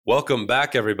Welcome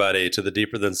back, everybody, to the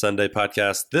Deeper Than Sunday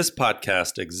podcast. This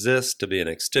podcast exists to be an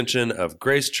extension of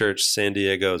Grace Church San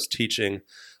Diego's teaching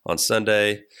on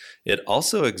Sunday. It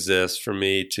also exists for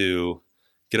me to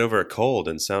get over a cold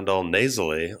and sound all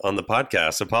nasally on the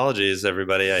podcast. Apologies,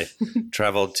 everybody. I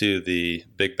traveled to the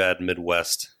big bad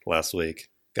Midwest last week.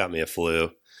 Got me a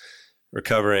flu.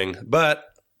 Recovering, but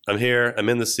I'm here. I'm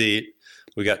in the seat.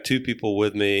 We got two people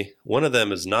with me. One of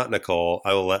them is not Nicole.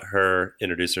 I will let her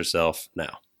introduce herself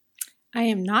now. I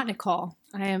am not Nicole.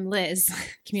 I am Liz,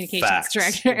 communications Facts.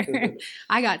 director.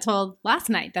 I got told last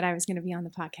night that I was going to be on the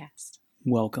podcast.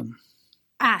 Welcome.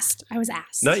 I was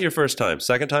asked. Not your first time.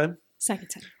 Second time? Second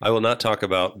time. I will not talk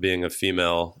about being a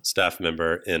female staff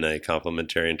member in a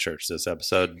complementarian church this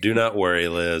episode. Do not worry,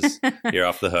 Liz. You're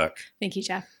off the hook. Thank you,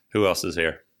 Jeff. Who else is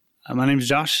here? My name's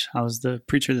Josh. I was the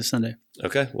preacher this Sunday.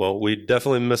 Okay. Well, we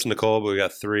definitely missed Nicole, but we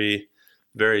got three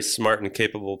very smart and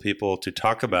capable people to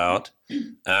talk about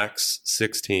Acts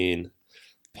 16.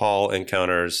 Paul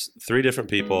encounters three different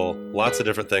people. Lots of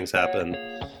different things happen.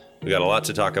 We got a lot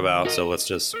to talk about, so let's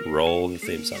just roll the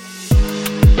theme song.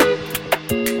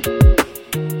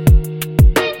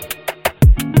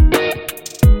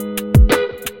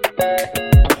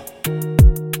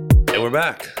 And we're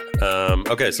back.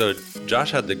 Okay, so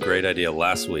Josh had the great idea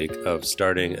last week of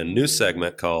starting a new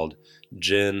segment called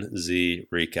Gen Z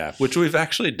Recap, which we've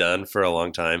actually done for a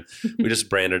long time. We just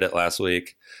branded it last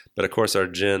week. But of course, our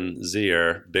Gen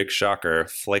Zer, big shocker,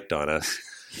 flaked on us.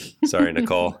 Sorry,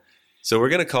 Nicole. So we're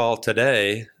going to call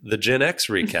today the Gen X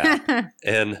Recap.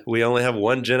 And we only have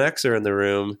one Gen Xer in the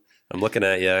room. I'm looking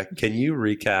at you. Can you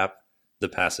recap the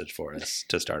passage for us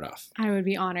to start off? I would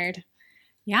be honored.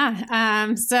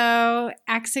 Yeah. So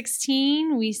Acts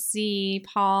 16, we see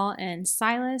Paul and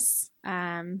Silas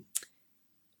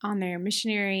on their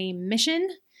missionary mission,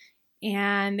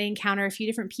 and they encounter a few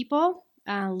different people,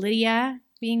 Lydia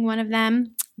being one of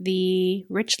them, the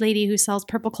rich lady who sells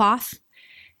purple cloth,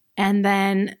 and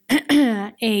then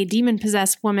a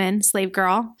demon-possessed woman, slave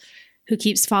girl, who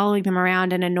keeps following them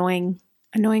around and annoying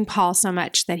Paul so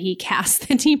much that he casts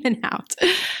the demon out.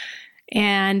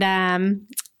 And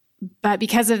but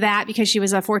because of that, because she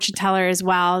was a fortune teller as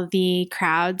well, the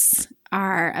crowds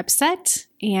are upset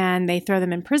and they throw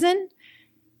them in prison.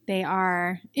 They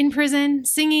are in prison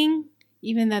singing,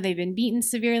 even though they've been beaten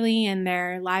severely and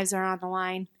their lives are on the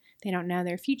line. They don't know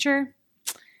their future.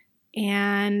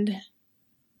 And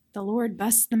the Lord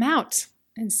busts them out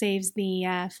and saves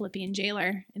the Philippian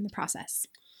jailer in the process.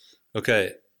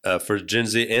 Okay. For Gen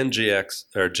Z and GX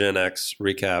or Gen X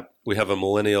recap, we have a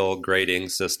millennial grading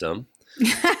system.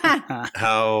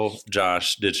 How,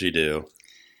 Josh, did she do?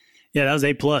 Yeah, that was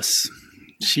A+.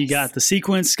 She got the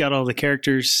sequence, got all the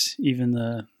characters, even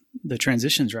the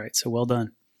transitions right. So well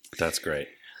done. That's great.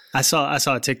 I saw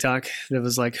a TikTok that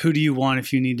was like, who do you want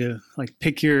if you need to like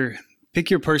pick your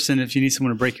person if you need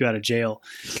someone to break you out of jail?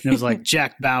 And it was like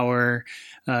Jack Bauer,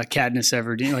 Katniss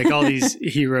Everdeen, like all these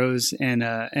heroes. And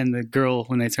the girl,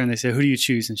 when they turned, they said, who do you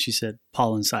choose? And she said,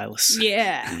 Paul and Silas.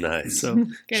 Yeah. Nice. So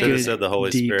should have said the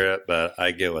Holy deep, Spirit, but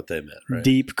I get what they meant, right?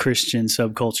 Deep Christian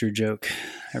subculture joke.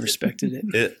 I respected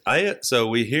it. So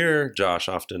we hear Josh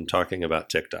often talking about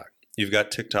TikTok. You've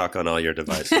got TikTok on all your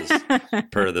devices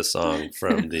per the song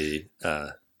from the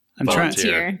I'm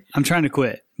trying to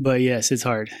quit, but yes, it's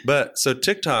hard. But so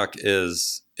TikTok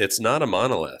it's not a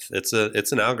monolith. It's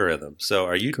an algorithm. So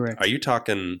are you Correct. Are you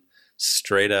talking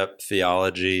straight up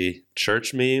theology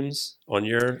church memes on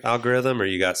your algorithm, or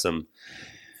you got some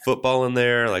football in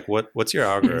there? Like what's your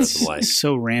algorithm like? It's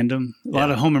so random. A lot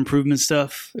of home improvement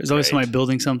stuff. There's always somebody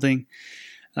building something.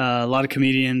 A lot of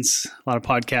comedians, a lot of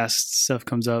podcast stuff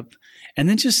comes up. And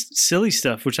then just silly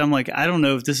stuff, which I'm like, I don't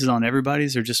know if this is on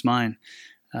everybody's or just mine.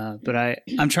 But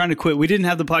I'm trying to quit. We didn't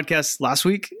have the podcast last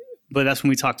week, but that's when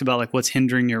we talked about like what's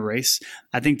hindering your race.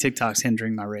 I think TikTok's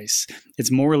hindering my race. It's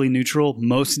morally neutral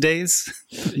most days.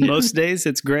 Most days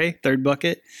it's gray, third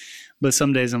bucket. But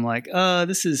some days I'm like,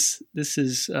 this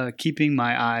is keeping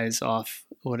my eyes off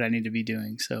what I need to be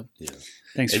doing. So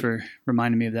thanks for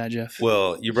reminding me of that, Jeff.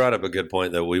 Well, you brought up a good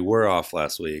point that we were off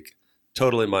last week.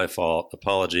 Totally my fault.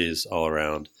 Apologies all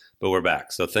around. But we're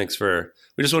back. So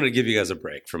we just wanted to give you guys a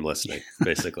break from listening,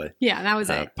 basically. Yeah, that was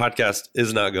it. Podcast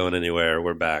is not going anywhere.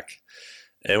 We're back.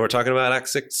 And we're talking about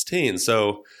Acts 16.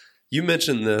 So you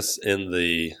mentioned this in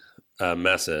the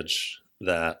message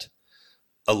that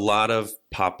a lot of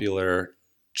popular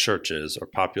churches or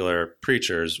popular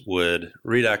preachers would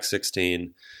read Acts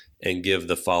 16 and give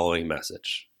the following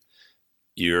message.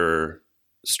 You're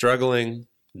struggling,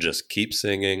 just keep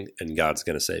singing and God's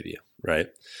going to save you, right?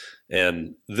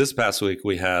 And this past week,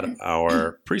 we had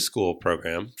our preschool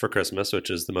program for Christmas, which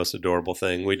is the most adorable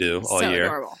thing we do all year.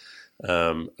 Adorable.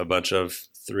 A bunch of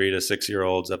 3 to 6 year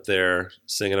olds up there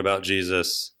singing about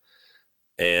Jesus.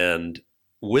 And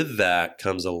with that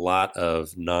comes a lot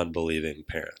of non-believing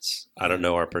parents. I don't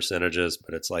know our percentages,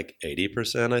 but it's like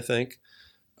 80%, I think,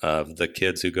 of the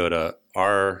kids who go to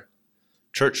our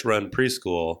church-run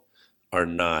preschool are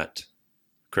not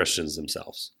Christians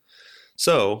themselves.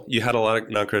 So you had a lot of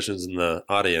non-Christians in the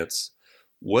audience.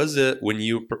 Was it when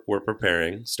you were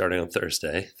preparing, starting on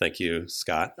Thursday? Thank you,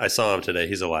 Scott. I saw him today.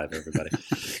 He's alive, everybody.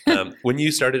 When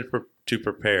you started to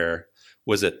prepare,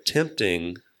 was it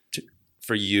tempting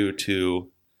for you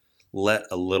to let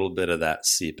a little bit of that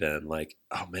seep in? Like,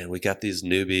 oh man, we got these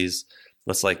newbies.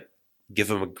 Let's like give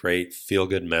them a great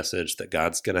feel-good message that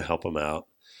God's going to help them out.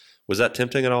 Was that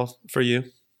tempting at all for you?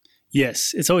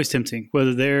 Yes, it's always tempting,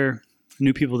 whether they're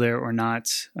new people there or not.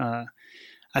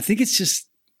 I think it's just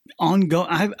ongoing.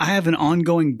 I have an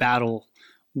ongoing battle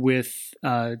with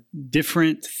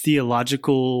different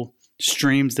theological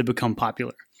streams that become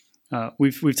popular.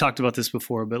 We've talked about this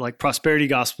before, but like prosperity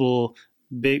gospel,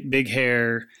 big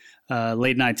hair,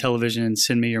 late night television,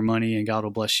 send me your money and God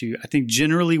will bless you. I think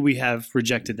generally we have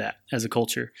rejected that as a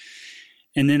culture.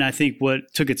 And then I think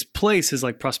what took its place is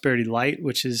like prosperity light,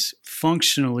 which is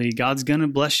functionally God's going to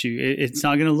bless you. It's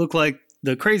not going to look like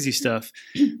the crazy stuff,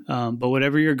 but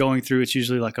whatever you're going through, it's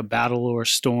usually like a battle or a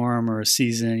storm or a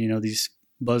season, you know, these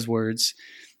buzzwords.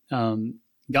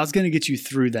 God's going to get you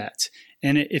through that.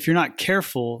 And if you're not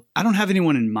careful, I don't have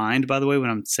anyone in mind, by the way, when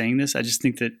I'm saying this. I just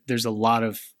think that there's a lot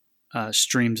of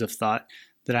streams of thought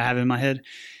that I have in my head.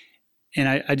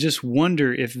 And I just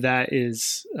wonder if that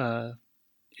is,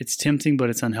 it's tempting,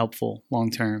 but it's unhelpful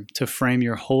long-term to frame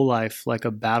your whole life like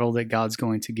a battle that God's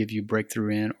going to give you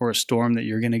breakthrough in, or a storm that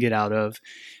you're going to get out of,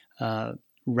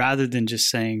 rather than just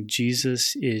saying,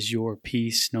 Jesus is your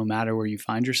peace no matter where you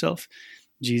find yourself.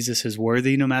 Jesus is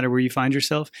worthy no matter where you find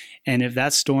yourself. And if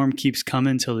that storm keeps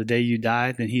coming till the day you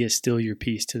die, then he is still your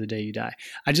peace to the day you die.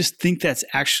 I just think that's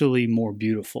actually more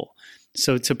beautiful.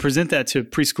 So to present that to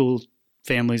preschool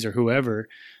families or whoever,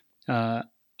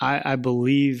 I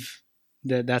believe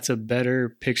that that's a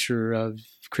better picture of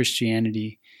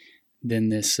Christianity than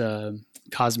this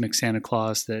cosmic Santa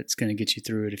Claus that's going to get you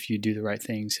through it. If you do the right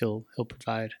things, he'll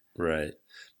provide. Right.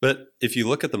 But if you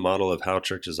look at the model of how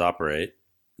churches operate,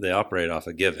 they operate off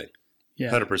of giving.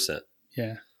 Yeah. 100%.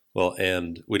 Yeah. Well,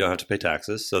 and we don't have to pay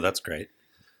taxes, so that's great.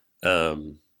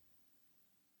 In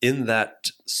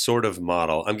that sort of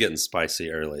model, I'm getting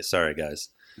spicy early. Sorry, guys.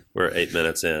 We're 8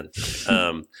 minutes in.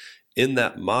 In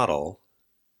that model,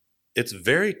 it's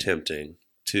very tempting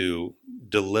to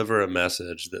deliver a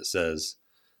message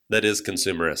that is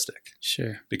consumeristic.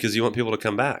 Sure. Because you want people to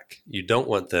come back. You don't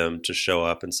want them to show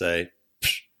up and say,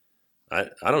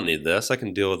 I don't need this. I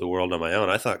can deal with the world on my own.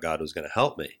 I thought God was going to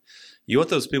help me. You want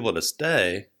those people to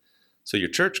stay so your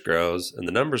church grows and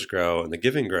the numbers grow and the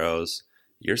giving grows,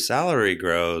 your salary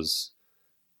grows.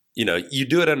 You know, you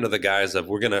do it under the guise of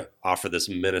we're going to offer this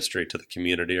ministry to the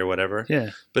community or whatever.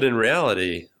 Yeah. But in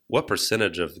reality, what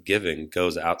percentage of giving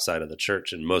goes outside of the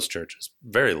church in most churches?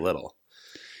 Very little.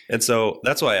 And so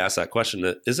that's why I asked that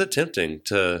question. Is it tempting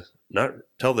to not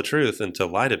tell the truth and to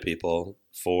lie to people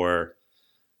for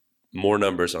more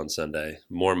numbers on Sunday,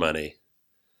 more money?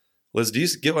 Liz, do you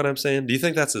get what I'm saying? Do you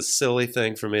think that's a silly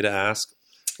thing for me to ask,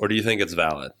 or do you think it's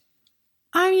valid?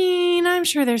 I mean, I'm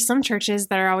sure there's some churches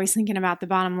that are always thinking about the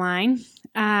bottom line.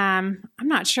 I'm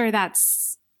not sure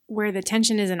that's where the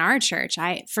tension is in our church.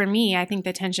 For me, I think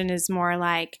the tension is more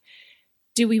like,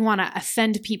 do we want to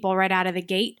offend people right out of the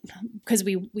gate because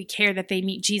we care that they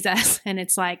meet Jesus? And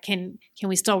it's like, can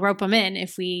we still rope them in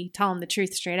if we tell them the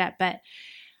truth straight up? But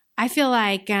I feel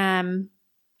like I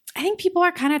think people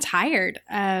are kind of tired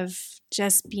of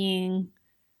just being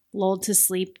lulled to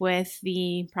sleep with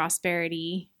the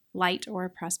prosperity light or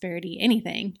prosperity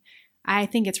anything. I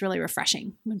think it's really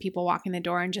refreshing when people walk in the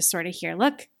door and just sort of hear,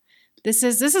 look, this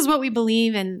is what we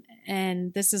believe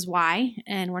and this is why,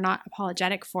 and we're not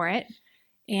apologetic for it.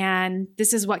 And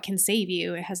this is what can save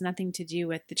you. It has nothing to do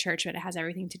with the church, but it has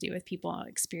everything to do with people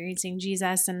experiencing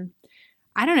Jesus. And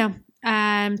I don't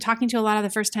know, talking to a lot of the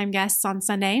first-time guests on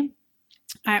Sunday,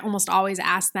 I almost always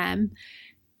ask them,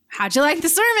 how'd you like the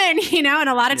sermon? You know, and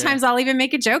a lot of times I'll even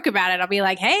make a joke about it. I'll be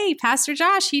like, hey, Pastor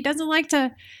Josh, he doesn't like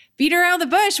to beat around the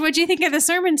bush. What'd you think of the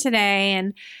sermon today?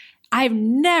 And I've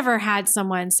never had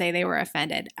someone say they were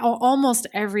offended. Almost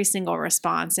every single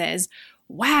response is,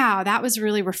 wow, that was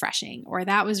really refreshing, or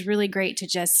that was really great to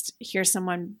just hear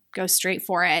someone go straight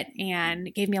for it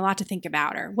and gave me a lot to think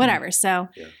about, or whatever. So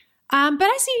But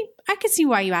I could see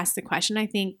why you asked the question. I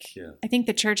think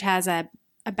the church has a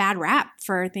bad rap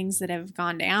for things that have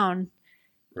gone down.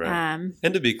 Right.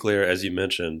 And to be clear, as you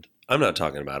mentioned, I'm not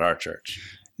talking about our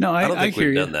church. No, I don't think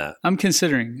we've done that. I'm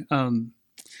considering.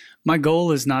 My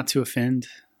goal is not to offend.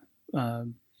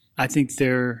 I think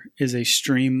there is a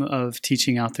stream of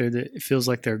teaching out there that it feels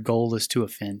like their goal is to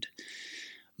offend.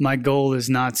 My goal is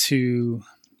not to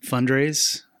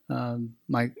fundraise. I'm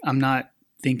not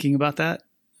thinking about that.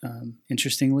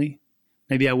 Interestingly,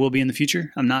 maybe I will be in the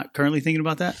future. I'm not currently thinking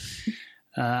about that.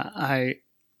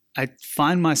 I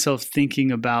find myself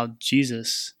thinking about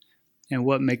Jesus and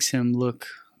what makes him look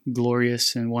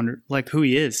glorious and wonder like who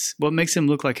he is. What makes him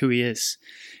look like who he is?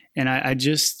 And I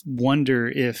just wonder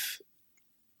if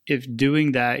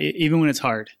doing that, even when it's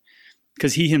hard,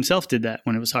 because he himself did that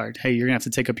when it was hard. Hey, you're gonna have to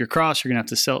take up your cross. You're gonna have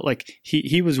to sell. Like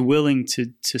he was willing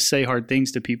to say hard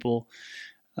things to people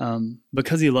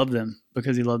because he loved them.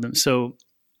 So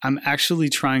I'm actually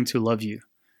trying to love you,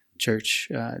 church.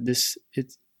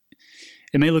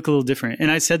 It may look a little different. And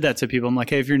I said that to people. I'm like,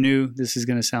 hey, if you're new, this is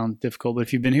going to sound difficult. But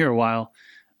if you've been here a while,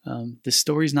 this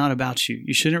story's not about you.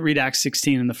 You shouldn't read Acts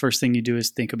 16 and the first thing you do is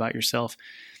think about yourself.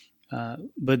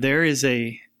 But there is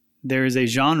a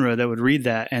genre that would read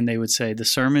that and they would say, the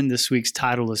sermon this week's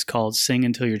title is called Sing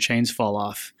Until Your Chains Fall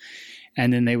Off.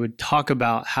 And then they would talk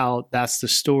about how that's the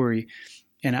story.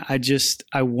 And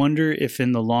I wonder if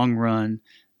in the long run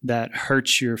that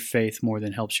hurts your faith more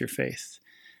than helps your faith.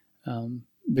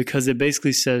 Because it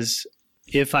basically says,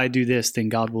 if I do this, then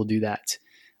God will do that.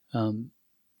 I'm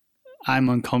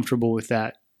uncomfortable with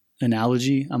that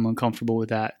analogy. I'm uncomfortable with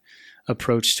that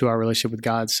approach to our relationship with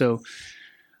God. So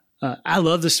I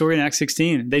love the story in Acts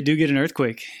 16. They do get an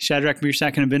earthquake. Shadrach,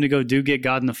 Meshach, and Abednego do get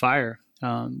God in the fire.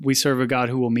 We serve a God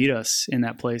who will meet us in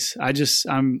that place.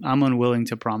 I'm unwilling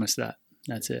to promise that.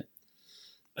 That's it.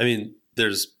 I mean,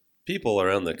 there's people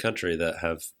around the country that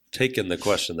have taken the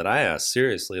question that I asked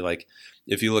seriously. Like,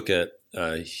 if you look at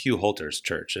Hugh Holter's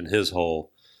church, and his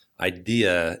whole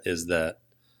idea is that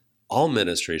all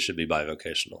ministry should be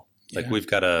bivocational. Like we've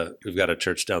got a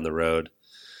church down the road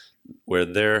where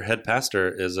their head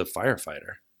pastor is a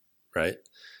firefighter, right?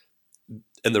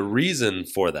 And the reason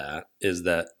for that is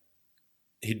that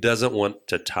he doesn't want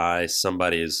to tie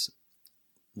somebody's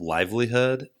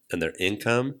livelihood and their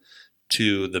income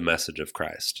to the message of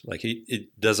Christ. Like he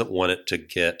doesn't want it to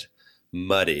get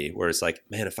muddy where it's like,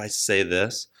 man, if I say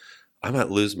this, I might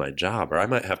lose my job or I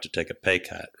might have to take a pay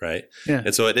cut. Right. Yeah.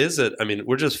 And so it is,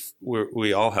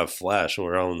 we all have flesh and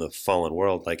we're all in the fallen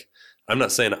world. Like, I'm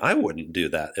not saying I wouldn't do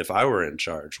that if I were in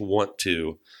charge, want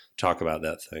to talk about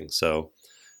that thing. So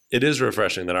it is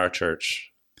refreshing that our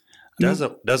church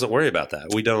doesn't worry about that.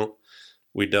 We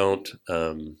don't,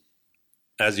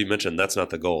 as you mentioned, that's not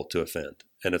the goal to offend.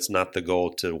 And it's not the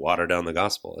goal to water down the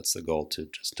gospel. It's the goal to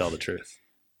just tell the truth.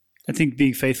 I think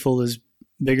being faithful is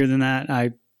bigger than that.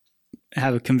 I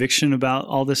have a conviction about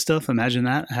all this stuff. Imagine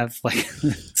that. I have like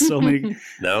so many.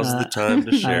 Now's the time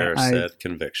to share said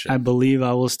conviction. I believe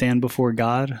I will stand before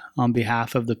God on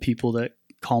behalf of the people that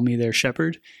call me their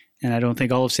shepherd. And I don't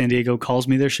think all of San Diego calls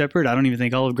me their shepherd. I don't even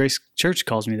think all of Grace Church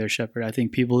calls me their shepherd. I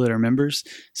think people that are members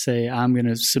say, I'm going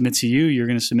to submit to you. You're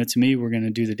going to submit to me. We're going to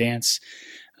do the dance.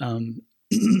 And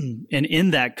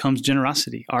in that comes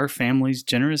generosity. Our family's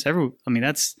generous.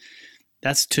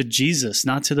 That's to Jesus,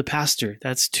 not to the pastor.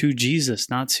 That's to Jesus,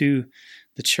 not to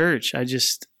the church.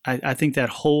 I think that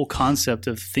whole concept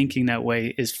of thinking that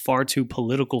way is far too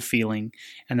political feeling,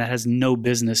 and that has no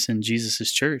business in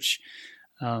Jesus's church.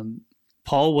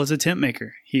 Paul was a tent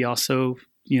maker. He also,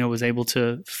 was able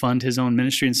to fund his own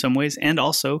ministry in some ways, and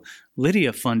also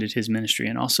Lydia funded his ministry,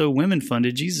 and also women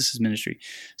funded Jesus's ministry.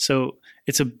 So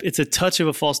it's a touch of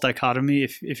a false dichotomy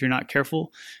if you're not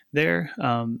careful there,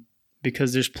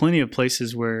 because there's plenty of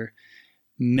places where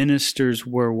ministers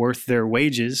were worth their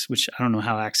wages, which I don't know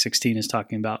how Acts 16 is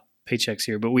talking about paychecks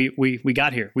here, but we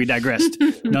got here. We digressed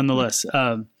nonetheless.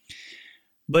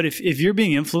 But if you're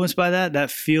being influenced by that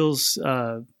feels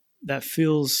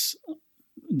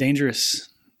dangerous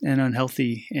and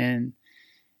unhealthy, and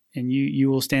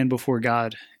you will stand before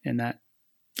God, and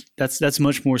that's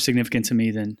much more significant to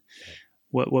me than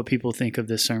what people think of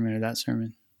this sermon or that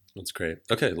sermon. That's great.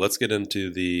 Okay, let's get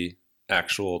into the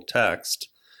actual text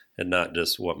and not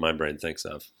just what my brain thinks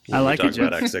of when I like we talk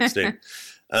about Acts 16.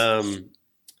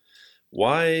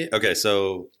 Why? Okay,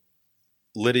 so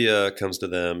Lydia comes to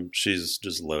them. She's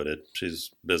just loaded.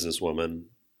 She's a businesswoman,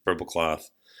 purple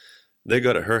cloth. They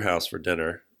go to her house for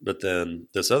dinner, but then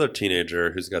this other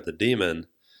teenager who's got the demon,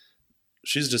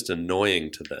 she's just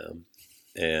annoying to them.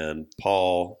 And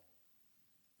Paul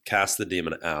casts the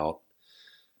demon out.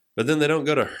 But then they don't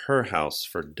go to her house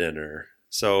for dinner.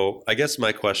 So I guess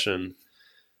my question,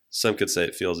 some could say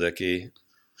it feels icky.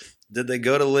 Did they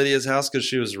go to Lydia's house because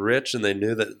she was rich and they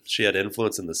knew that she had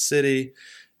influence in the city?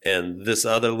 And this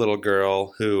other little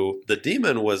girl who the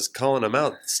demon was calling them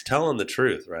out, telling the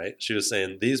truth, right? She was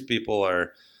saying, these people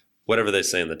are whatever they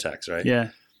say in the text, right? Yeah.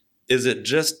 Is it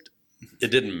just,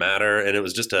 it didn't matter and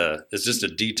it's just a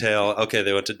detail? Okay,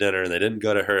 they went to dinner and they didn't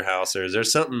go to her house, or is there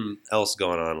something else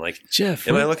going on? Like, Jeff,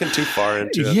 am I looking too far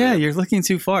into it? Yeah, you're looking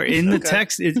too far. In the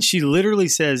text, she literally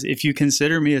says, if you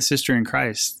consider me a sister in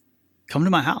Christ, come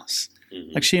to my house.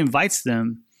 Mm-hmm. Like, she invites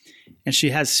them. And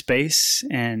she has space,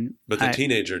 but the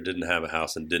teenager didn't have a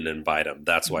house and didn't invite them.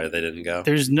 That's why they didn't go.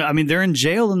 They're in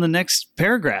jail in the next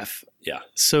paragraph. Yeah.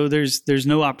 So there's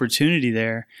no opportunity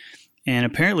there. And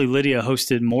apparently Lydia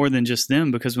hosted more than just them,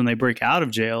 because when they break out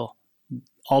of jail,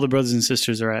 all the brothers and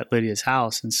sisters are at Lydia's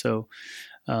house. And so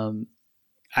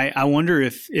I wonder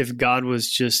if God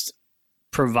was just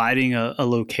providing a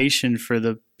location for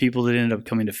the people that ended up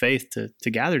coming to faith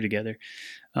to gather together.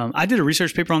 I did a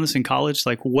research paper on this in college,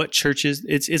 like what churches,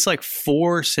 it's like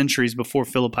 4 centuries before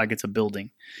Philippi gets a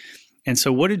building. And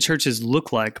so what did churches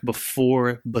look like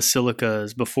before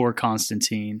basilicas, before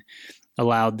Constantine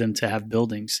allowed them to have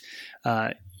buildings?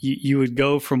 You would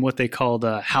go from what they called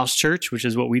a house church, which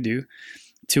is what we do,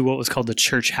 to what was called the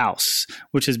church house,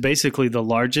 which is basically the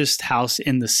largest house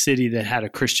in the city that had a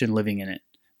Christian living in it,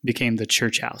 became the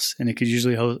church house. And it could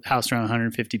usually house around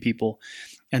 150 people.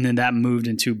 And then that moved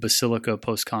into Basilica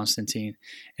post-Constantine.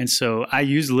 And so I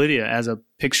use Lydia as a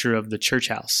picture of the church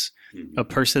house, a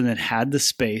person that had the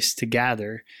space to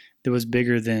gather that was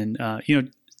bigger than,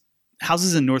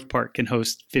 houses in North Park can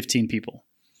host 15 people.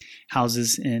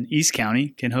 Houses in East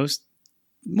County can host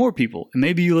more people. And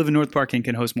maybe you live in North Park and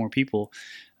can host more people.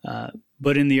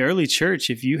 But in the early church,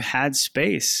 if you had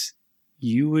space,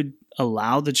 you would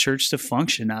allow the church to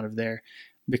function out of there,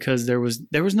 because there was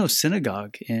no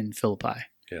synagogue in Philippi.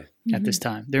 Yeah. At this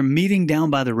time, they're meeting down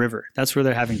by the river. That's where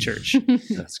they're having church.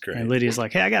 That's great. And Lydia's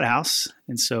like, hey, I got a house.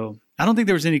 And so I don't think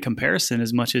there was any comparison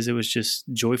as much as it was just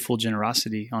joyful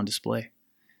generosity on display.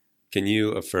 Can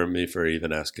you affirm me for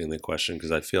even asking the question?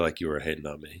 Because I feel like you were hating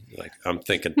on me. Like, I'm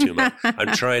thinking too much.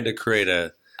 I'm trying to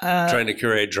create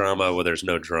drama where there's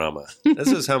no drama.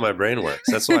 This is how my brain works.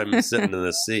 That's why I'm sitting in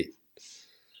this seat.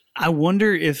 I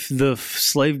wonder if the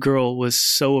slave girl was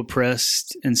so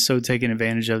oppressed and so taken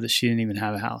advantage of that she didn't even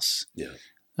have a house.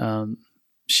 Yeah.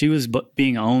 She was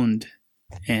being owned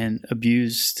and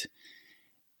abused.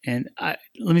 And let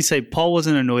me say, Paul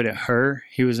wasn't annoyed at her.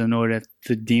 He was annoyed at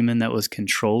the demon that was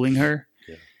controlling her.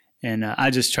 Yeah. And I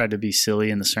just tried to be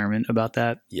silly in the sermon about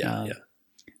that. Yeah.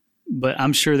 But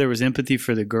I'm sure there was empathy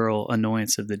for the girl,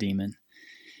 annoyance of the demon.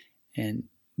 And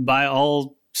by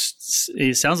all,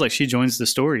 it sounds like she joins the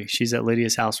story. She's at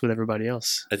Lydia's house with everybody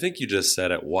else. I think you just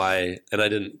said it. Why, and I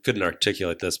couldn't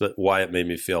articulate this, but why it made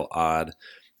me feel odd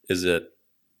is that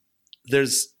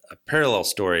there's a parallel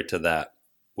story to that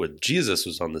with Jesus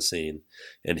was on the scene,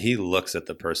 and he looks at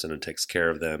the person and takes care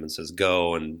of them and says,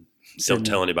 go and don't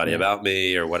tell anybody about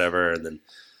me or whatever. And then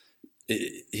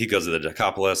he goes to the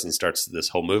Decapolis and starts this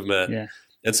whole movement. Yeah.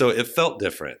 And so it felt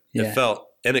different. Yeah. It felt,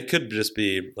 and it could just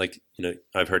be like,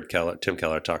 I've heard Tim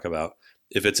Keller talk about,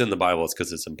 if it's in the Bible, it's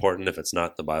because it's important. If it's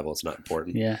not in the Bible, it's not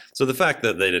important. Yeah. So the fact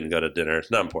that they didn't go to dinner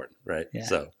is not important, right? Yeah.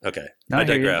 So, okay. I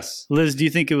digress. Liz, do you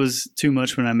think it was too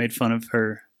much when I made fun of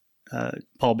her,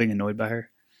 Paul being annoyed by her?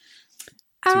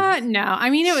 No. I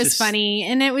mean, it was funny,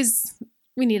 and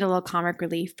we need a little comic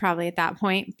relief probably at that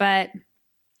point, but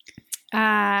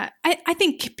I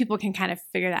think people can kind of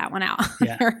figure that one out on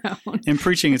their own. In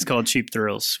preaching, it's called cheap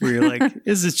thrills, where you're like,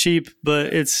 this is cheap,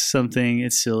 but it's something,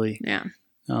 it's silly. Yeah.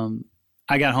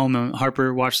 I got home and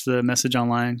Harper watched the message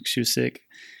online. She was sick.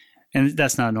 And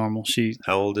that's not normal.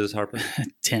 How old is Harper?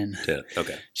 10. 10.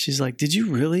 Okay. She's like, did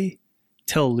you really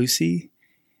tell Lucy,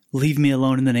 leave me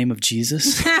alone in the name of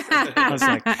Jesus? I was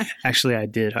like, actually, I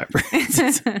did, Harper.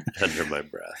 Under my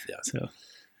breath. Yeah.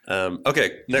 So,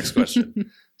 okay. Next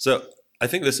question. So I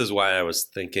think this is why I was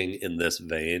thinking in this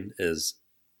vein is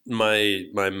my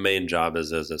main job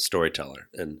is as a storyteller,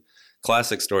 and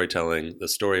classic storytelling, the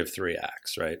story of 3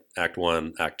 acts, right? Act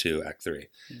 1, Act 2, Act 3.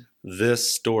 Yeah.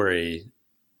 This story,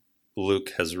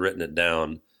 Luke has written it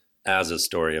down as a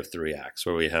story of 3 acts,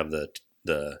 where we have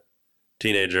the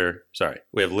teenager.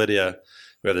 We have Lydia,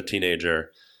 we have the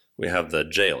teenager, we have the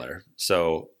jailer.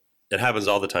 So it happens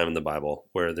all the time in the Bible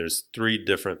where there's 3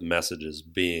 different messages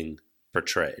being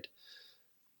portrayed.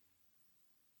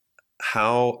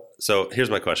 So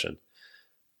here's my question.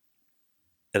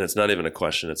 And it's not even a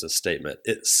question, it's a statement.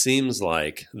 It seems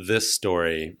like this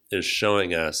story is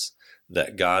showing us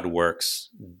that God works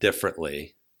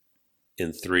differently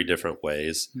in 3 different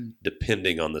ways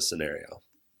depending on the scenario.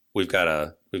 We've got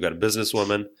a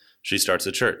businesswoman. She starts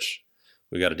a church.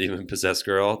 We got a demon-possessed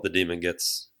girl. The demon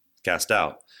gets cast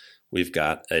out. We've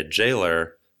got a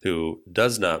jailer who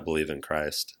does not believe in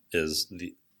Christ, is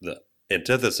the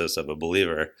antithesis of a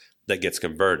believer, that gets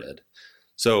converted.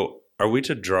 So are we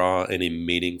to draw any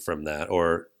meaning from that?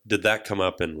 Or did that come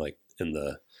up in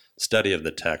the study of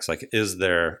the text? Like,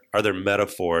 are there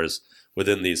metaphors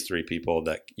within these 3 people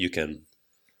that you can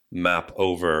map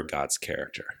over God's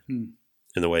character in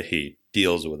the way he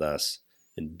deals with us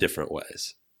in different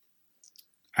ways?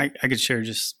 I could share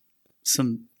just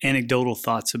some anecdotal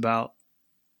thoughts about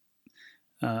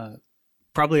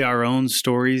probably our own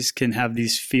stories can have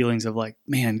these feelings of like,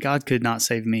 man, God could not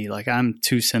save me. Like, I'm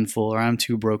too sinful, or I'm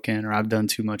too broken, or I've done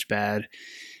too much bad.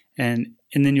 And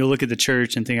then you'll look at the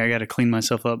church and think, I got to clean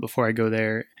myself up before I go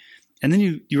there. And then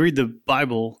you read the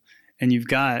Bible, and you've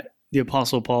got the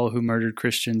Apostle Paul, who murdered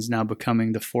Christians, now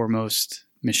becoming the foremost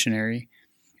missionary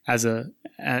as a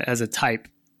type,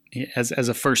 as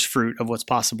a first fruit of what's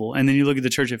possible. And then you look at the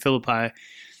church at Philippi,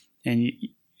 and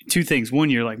 2 things.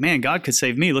 One, you're like, man, God could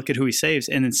save me. Look at who he saves.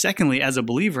 And then secondly, as a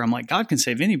believer, I'm like, God can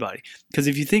save anybody. Because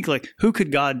if you think like, who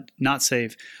could God not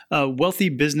save? Wealthy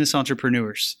business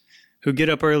entrepreneurs who get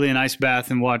up early in ice bath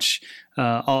and watch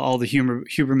all the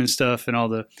Huberman stuff and all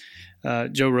the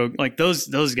Joe Rogan. Like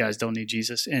those guys don't need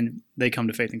Jesus, and they come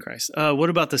to faith in Christ. What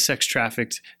about the sex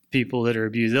trafficked people that are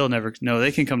abused? They'll never know.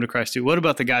 They can come to Christ too. What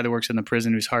about the guy that works in the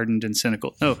prison who's hardened and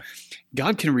cynical? No,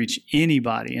 God can reach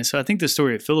anybody. And so I think the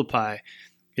story of Philippi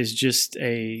is just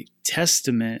a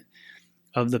testament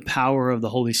of the power of the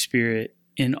Holy Spirit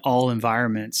in all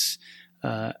environments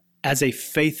as a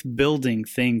faith-building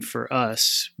thing for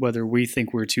us, whether we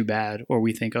think we're too bad or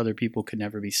we think other people could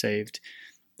never be saved.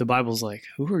 The Bible's like,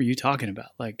 who are you talking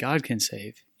about? Like, God can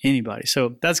save anybody.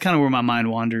 So that's kind of where my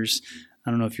mind wanders.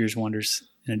 I don't know if yours wanders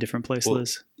in a different place,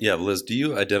 Liz. Yeah, Liz, do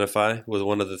you identify with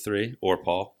one of the 3 or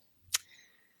Paul?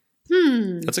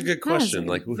 That's a good question.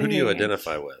 Like, who do you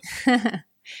identify with?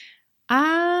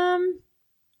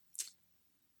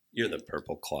 You're the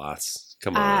purple cloths.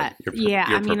 Come on. You're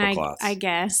purple cloths. I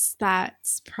guess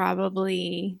that's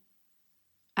probably,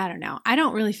 I don't know. I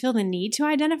don't really feel the need to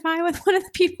identify with one of the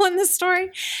people in this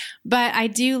story, but I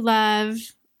do love.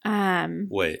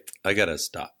 Wait, I got to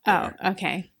stop there. Oh,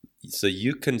 okay. So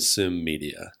you consume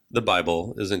media. The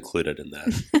Bible is included in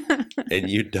that. And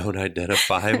you don't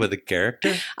identify with a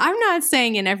character? I'm not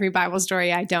saying in every Bible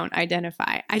story I don't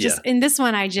identify. In this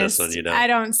one, I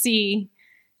don't see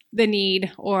the need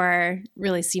or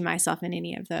really see myself in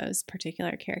any of those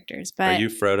particular characters. But are you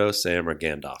Frodo, Sam, or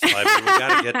Gandalf? I mean, we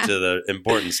got to get to the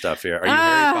important stuff here. Are you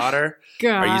Harry Potter?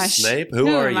 Gosh. Are you Snape? Who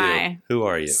are you? Who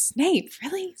are you? Snape,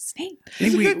 really? Snape. I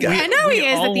think I know he is.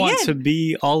 We all at the want end. to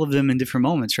be all of them in different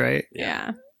moments, right?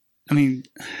 Yeah. I mean,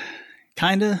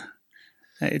 kind of.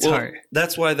 It's hard.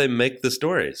 That's why they make the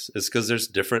stories. It's because there's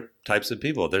different types of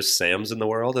people. There's Sams in the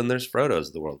world and there's Frodos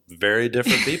in the world. Very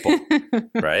different people,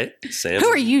 right? Who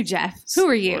are you, Jeff? Who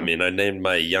are you? I mean, I named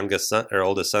my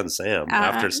oldest son Sam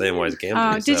after Samwise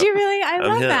Gamgee. Oh, did you really? I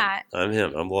love that. I'm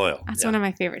him. I'm loyal. That's one of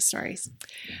my favorite stories.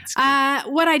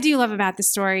 What I do love about the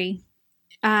story,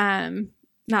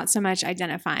 not so much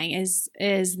identifying, is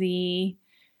the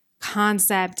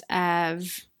concept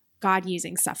of God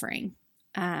using suffering.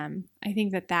 I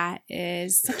think that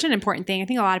is such an important thing. I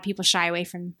think a lot of people shy away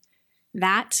from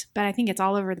that, but I think it's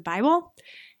all over the Bible.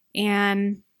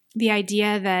 And the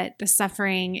idea that the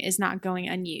suffering is not going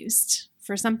unused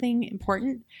for something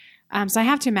important. So I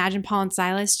have to imagine Paul and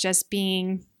Silas just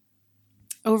being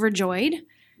overjoyed,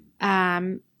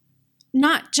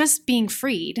 not just being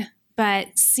freed, but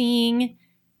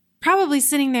probably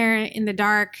sitting there in the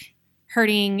dark,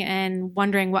 hurting and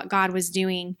wondering what God was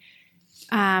doing.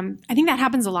 I think that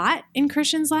happens a lot in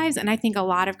Christians' lives, and I think a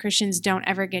lot of Christians don't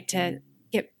ever get a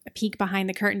peek behind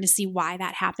the curtain to see why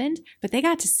that happened, but they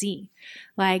got to see.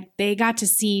 Like, they got to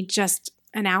see just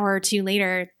an hour or 2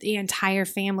 later, the entire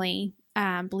family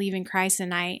believe in Christ,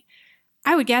 and I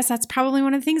would guess that's probably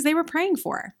one of the things they were praying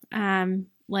for.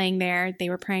 Laying there, they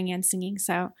were praying and singing.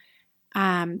 So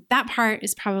that part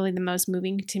is probably the most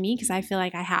moving to me, because I feel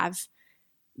like I have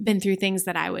been through things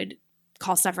that I would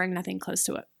call suffering, nothing close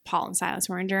to what Paul and Silas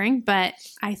were enduring. But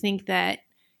I think that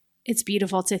it's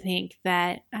beautiful to think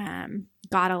that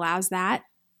God allows that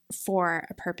for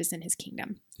a purpose in his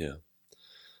kingdom. Yeah.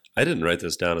 I didn't write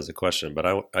this down as a question, but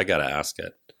I got to ask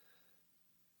it.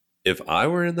 If I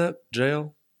were in that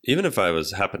jail, even if I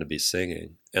happened to be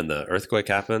singing and the earthquake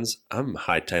happens, I'm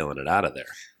hightailing it out of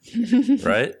there.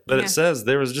 Right? But It says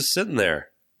they was just sitting there.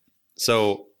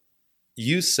 So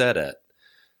you said it.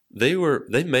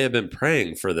 they may have been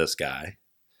praying for this guy,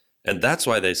 and that's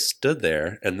why they stood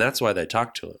there, and that's why they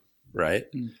talked to him, right?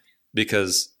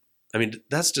 Because, I mean,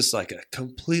 that's just like a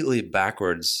completely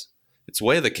backwards, it's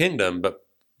way of the kingdom, but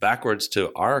backwards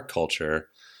to our culture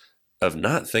of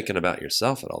not thinking about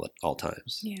yourself at all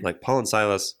times. Yeah. Like Paul and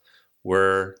Silas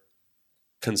were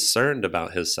concerned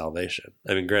about his salvation.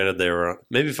 I mean, granted, they were,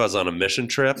 maybe if I was on a mission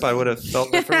trip, I would have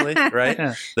felt differently, right?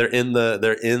 Yeah. They're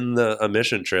in a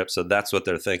mission trip, so that's what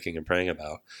they're thinking and praying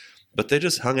about. But they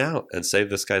just hung out and saved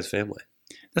this guy's family.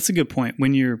 That's a good point.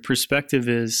 When your perspective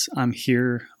is, I'm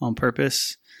here on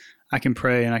purpose, I can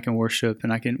pray and I can worship,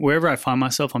 and I can, wherever I find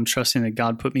myself, I'm trusting that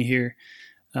God put me here.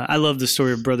 I love the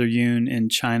story of Brother Yoon in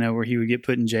China, where he would get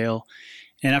put in jail.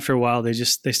 And after a while,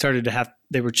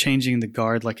 they were changing the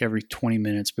guard like every 20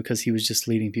 minutes because he was just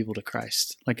leading people to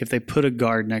Christ. Like if they put a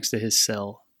guard next to his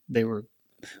cell, they were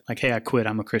like, hey, I quit.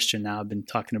 I'm a Christian now. I've been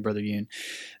talking to Brother Yoon.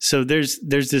 So there's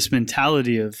this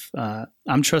mentality of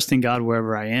I'm trusting God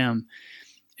wherever I am.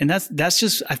 And that's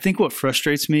just, I think what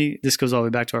frustrates me, this goes all the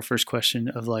way back to our first question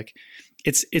of like,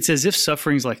 it's as if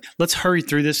suffering's like, let's hurry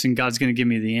through this and God's going to give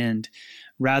me the end,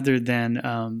 rather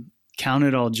than count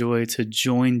it all joy to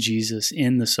join Jesus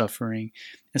in the suffering.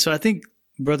 And so I think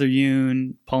Brother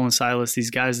Yoon, Paul and Silas,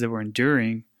 these guys that were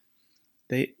enduring,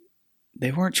 they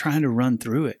weren't trying to run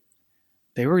through it.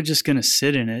 They were just going to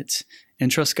sit in it and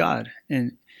trust God.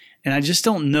 And I just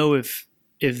don't know if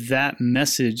that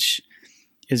message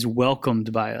is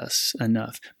welcomed by us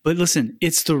enough. But listen,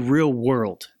 it's the real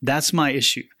world. That's my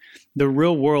issue. The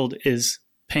real world is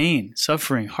pain,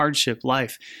 suffering, hardship,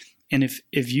 life. And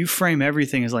if you frame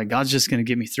everything as like, God's just going to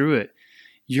get me through it,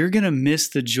 you're going to miss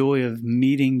the joy of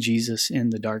meeting Jesus in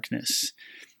the darkness.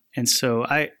 And so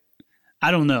I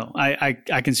don't know. I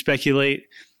can speculate.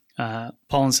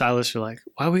 Paul and Silas are like,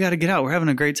 why we got to get out? We're having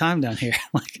a great time down here.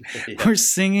 We're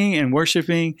singing and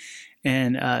worshiping.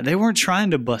 And they weren't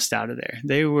trying to bust out of there.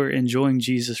 They were enjoying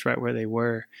Jesus right where they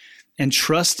were and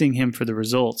trusting him for the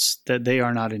results that they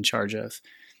are not in charge of.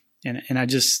 And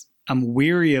I'm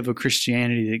weary of a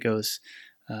Christianity that goes,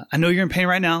 I know you're in pain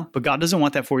right now, but God doesn't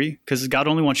want that for you because God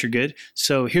only wants your good.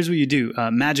 So here's what you do.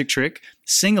 Magic trick,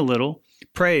 sing a little,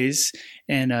 praise,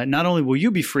 and not only will you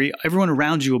be free, everyone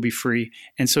around you will be free.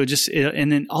 And so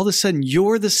and then all of a sudden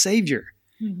you're the savior.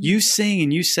 Mm-hmm. You sing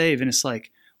and you save. And it's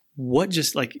like,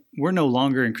 we're no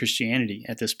longer in Christianity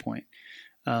at this point.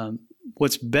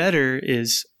 What's better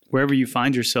is wherever you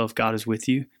find yourself, God is with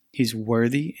you. He's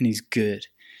worthy and he's good.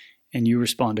 And you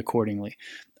respond accordingly.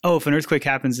 Oh, if an earthquake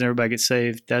happens and everybody gets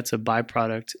saved, that's a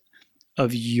byproduct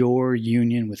of your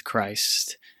union with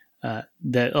Christ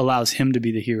that allows him to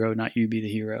be the hero, not you be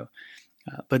the hero.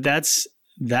 But that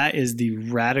is the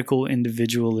radical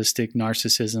individualistic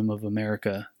narcissism of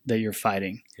America that you're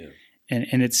fighting. Yeah.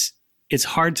 And it's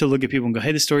hard to look at people and go,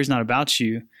 hey, this story's not about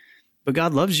you, but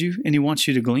God loves you and he wants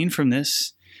you to glean from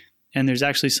this. And there's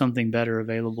actually something better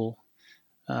available.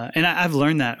 And I've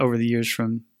learned that over the years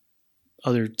from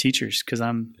other teachers because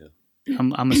I'm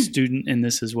a student in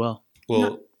this as well.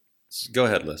 Well, go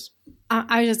ahead, Liz.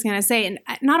 I was just going to say, and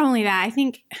not only that, I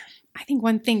think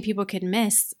one thing people could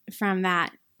miss from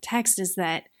that text is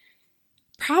that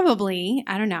probably,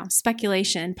 I don't know,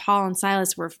 speculation, Paul and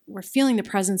Silas were feeling the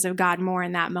presence of God more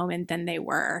in that moment than they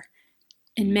were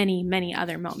in many, many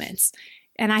other moments.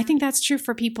 And I think that's true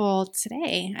for people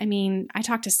today. I mean, I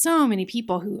talk to so many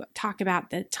people who talk about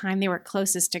the time they were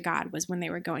closest to God was when they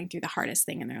were going through the hardest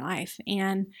thing in their life.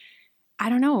 And I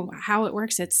don't know how it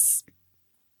works. It's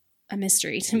a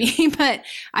mystery to me, but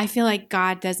I feel like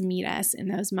God does meet us in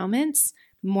those moments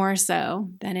more so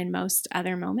than in most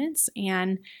other moments.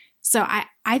 And so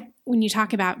I when you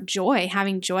talk about joy,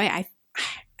 having joy, I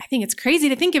think it's crazy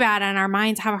to think about it, and our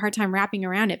minds have a hard time wrapping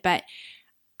around it. But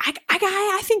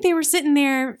I think they were sitting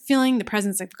there feeling the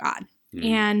presence of God.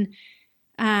 And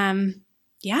I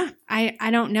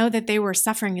don't know that they were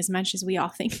suffering as much as we all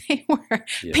think they were.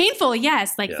 Yeah. Painful,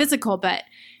 yes, physical, but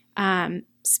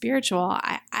spiritual.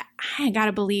 I got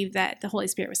to believe that the Holy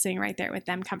Spirit was sitting right there with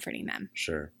them, comforting them.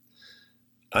 Sure.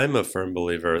 I'm a firm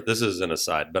believer, this is an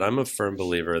aside, but I'm a firm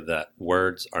believer that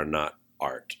words are not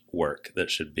artwork that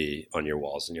should be on your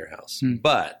walls in your house.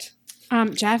 But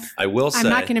Jeff, I will say, I'm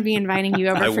not going to be inviting you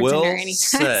over for dinner anytime.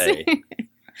 Say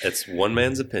it's one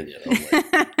man's opinion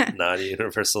only, not a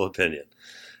universal opinion.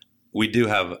 We do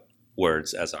have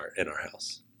words as art in our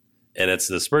house. And it's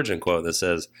the Spurgeon quote that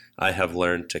says, I have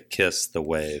learned to kiss the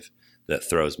wave that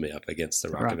throws me up against the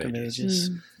rock of ages.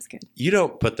 That's good. You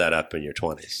don't put that up in your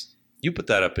 20s. You put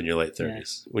that up in your late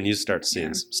 30s when you start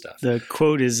seeing some stuff. The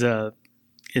quote is,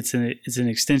 it's an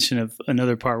extension of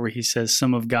another part where he says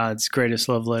some of God's greatest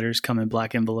love letters come in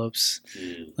black envelopes,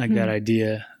 like that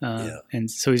idea. And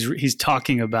so he's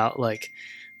talking about like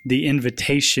the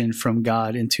invitation from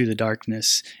God into the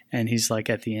darkness. And he's like,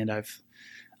 at the end,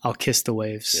 I'll kiss the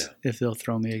waves if they'll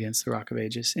throw me against the rock of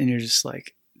ages. And you're just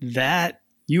like, that,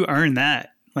 you earned that.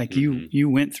 Like you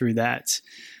went through that.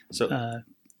 So,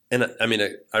 and I mean,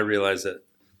 I realize that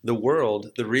the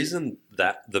world, the reason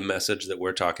that the message that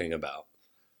we're talking about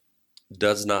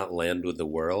does not land with the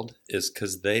world is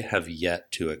because they have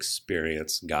yet to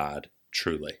experience God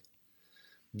truly.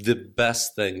 The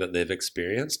best thing that they've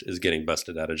experienced is getting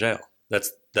busted out of jail.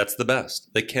 That's the best.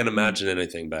 They can't imagine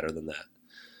anything better than that.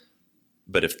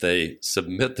 But if they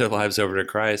submit their lives over to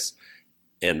Christ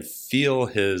and feel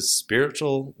his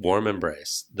spiritual warm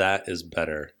embrace, that is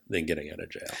better than getting out of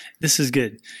jail. This is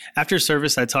good. After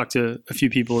service, I talked to a few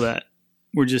people that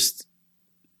were just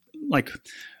like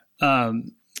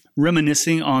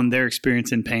reminiscing on their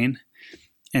experience in pain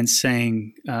and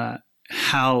saying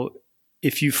how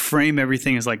if you frame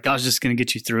everything as like God's just going to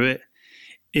get you through it,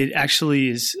 it actually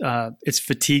is it's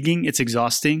fatiguing, it's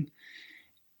exhausting.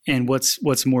 And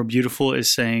what's more beautiful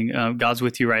is saying God's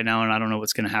with you right now, and I don't know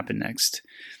what's going to happen next.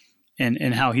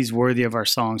 And how he's worthy of our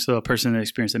song. So a person that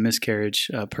experienced a miscarriage,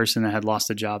 a person that had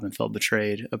lost a job and felt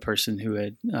betrayed, a person who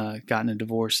had gotten a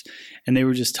divorce, and they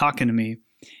were just talking to me,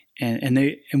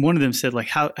 and one of them said like,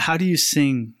 how do you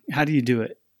sing? How do you do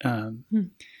it?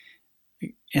 And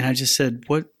I just said,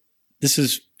 what? This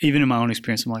is even in my own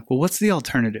experience. I'm like, well, what's the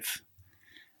alternative?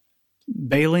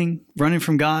 Bailing, running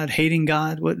from God, hating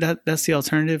God. That's the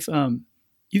alternative.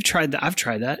 You've tried that. I've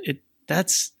tried that.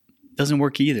 That's doesn't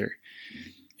work either.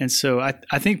 And so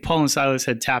I think Paul and Silas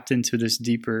had tapped into this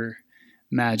deeper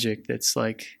magic that's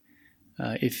like,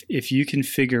 if you can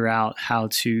figure out how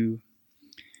to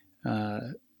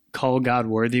call God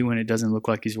worthy when it doesn't look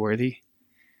like he's worthy,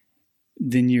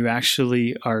 then you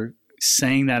actually are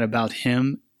saying that about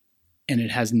him and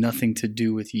it has nothing to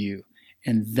do with you.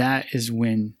 And that is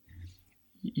when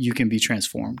you can be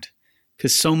transformed.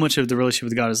 Because so much of the relationship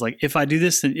with God is like, if I do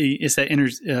this, then it's that inner,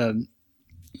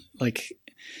 like,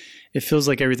 it feels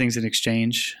like everything's in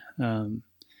exchange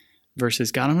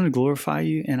versus God, I'm going to glorify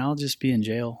you and I'll just be in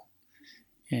jail.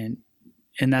 And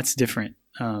that's different.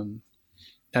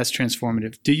 That's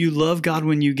transformative. Do you love God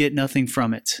when you get nothing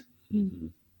from it? Mm-hmm.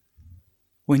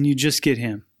 When you just get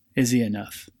him, is he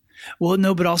enough? Well,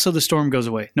 no, but also the storm goes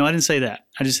away. No, I didn't say that.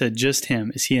 I just said just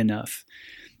him. Is he enough?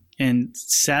 And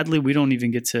sadly, we don't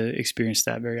even get to experience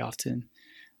that very often.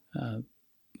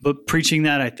 But preaching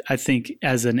that, I think,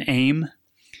 as an aim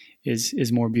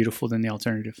is more beautiful than the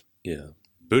alternative. Yeah.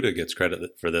 Buddha gets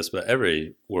credit for this, but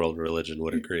every world religion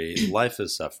would agree. Life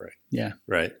is suffering. Yeah.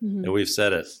 Right? Mm-hmm. And we've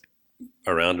said it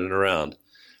around and around.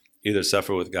 Either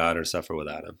suffer with God or suffer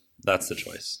without him. That's the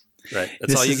choice. Right?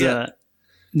 That's all you get.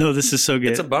 No, this is so good.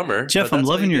 It's a bummer. Jeff, I'm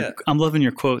loving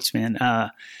your quotes, man.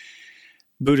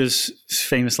 Buddha's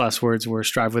famous last words were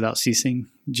strive without ceasing.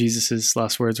 Jesus's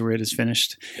last words were it is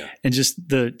finished. Yeah. And just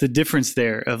the difference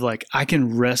there of like, I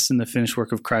can rest in the finished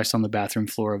work of Christ on the bathroom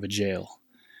floor of a jail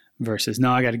versus,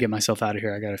 no, I got to get myself out of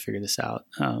here. I got to figure this out.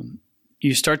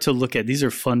 You start to look at, these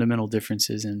are fundamental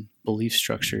differences in belief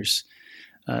structures.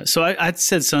 So I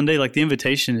said Sunday, like the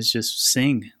invitation is just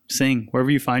sing wherever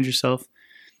you find yourself,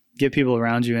 get people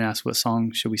around you and ask what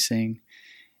song should we sing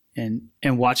and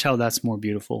watch how that's more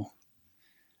beautiful.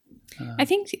 I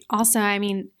think also, I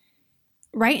mean,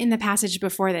 right in the passage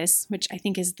before this, which I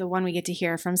think is the one we get to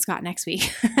hear from Scott next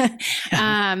week,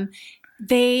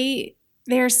 they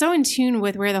are so in tune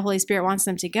with where the Holy Spirit wants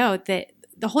them to go that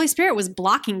the Holy Spirit was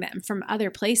blocking them from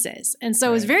other places. And so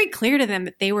it was very clear to them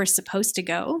that they were supposed to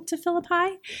go to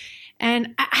Philippi.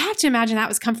 And I have to imagine that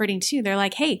was comforting too. They're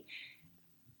like, hey,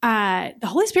 the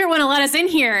Holy Spirit wouldn't let us in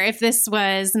here if this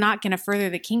was not going to further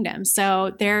the kingdom.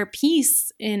 So their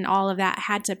peace in all of that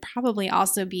had to probably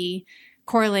also be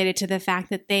correlated to the fact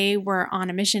that they were on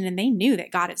a mission and they knew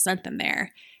that God had sent them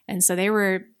there. And so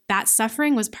that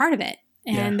suffering was part of it.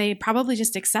 And they probably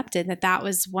just accepted that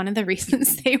was one of the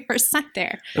reasons they were sent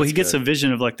there. Well, he gets a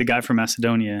vision of like the guy from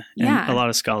Macedonia. And a lot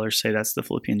of scholars say that's the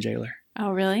Philippian jailer.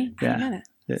 Oh, really? I didn't know that.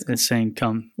 It's saying,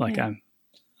 come, like I'm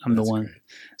the one. Great.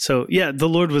 So the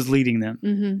Lord was leading them.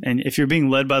 Mm-hmm. And if you're being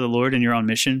led by the Lord and you're on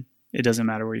mission, it doesn't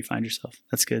matter where you find yourself.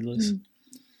 That's good, Liz.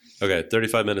 Mm-hmm. Okay,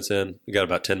 35 minutes in. We got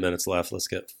about 10 minutes left. Let's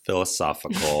get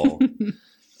philosophical.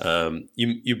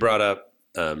 You brought up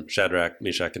Shadrach,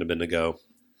 Meshach, and Abednego.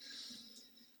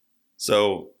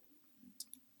 So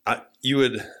you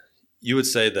would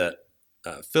say that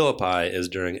Philippi is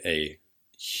during a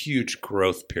huge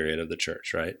growth period of the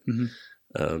church, right?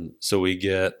 Mm-hmm. So we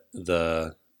get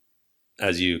the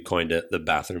as you coined it, the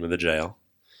bathroom of the jail.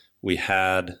 We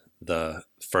had the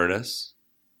furnace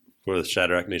for the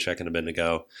Shadrach, Meshach, and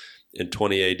Abednego. In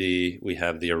 20 AD, we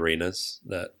have the arenas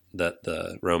that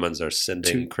the Romans are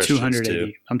sending Christians 200 to.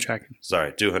 AD. I'm tracking.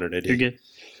 Sorry, 200 AD. You're good.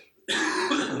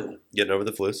 Getting over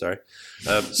the flu, sorry.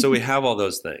 So we have all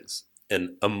those things.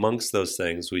 And amongst those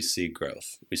things, we see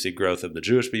growth. We see growth of the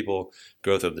Jewish people,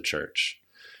 growth of the church.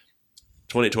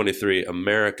 2023,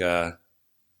 America,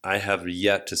 I have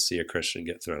yet to see a Christian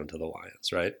get thrown to the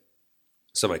lions, right?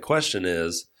 So my question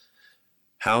is,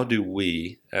 how do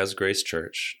we, as Grace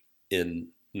Church in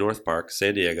North Park,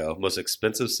 San Diego, most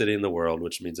expensive city in the world,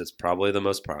 which means it's probably the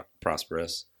most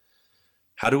prosperous,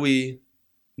 how do we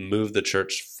move the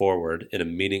church forward in a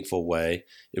meaningful way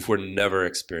if we're never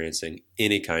experiencing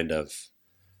any kind of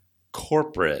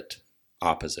corporate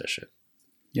opposition?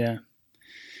 Yeah.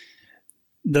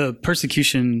 The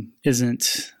persecution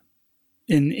isn't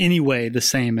in any way the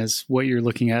same as what you're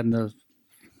looking at in the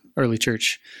early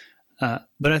church.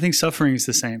 But I think suffering is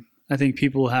the same. I think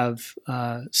people have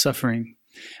suffering.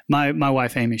 My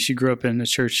wife, Amy, she grew up in a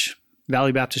church,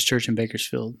 Valley Baptist Church in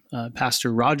Bakersfield.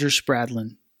 Pastor Roger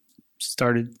Spradlin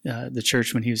started the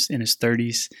church when he was in his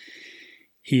 30s.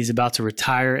 He's about to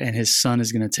retire, and his son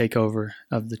is going to take over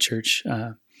of the church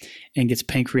and gets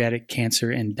pancreatic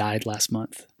cancer and died last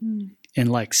month. In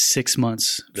like 6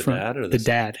 months. The dad or the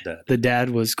dad? The dad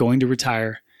was going to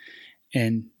retire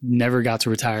and never got to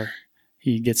retire.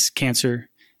 He gets cancer.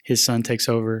 His son takes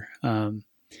over. And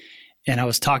I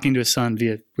was talking to his son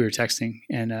we were texting,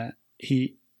 and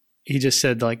he just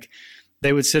said, like,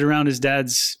 they would sit around his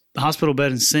dad's hospital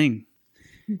bed and sing.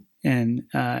 And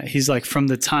he's like, from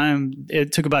the time,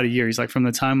 it took about a year. He's like, from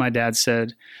the time my dad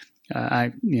said,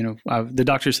 the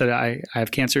doctor said I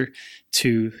have cancer,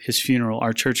 to his funeral,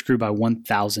 our church grew by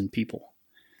 1,000 people,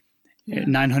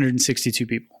 962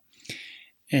 people.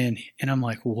 And I'm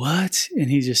like, what? And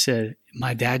he just said,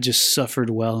 my dad just suffered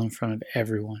well in front of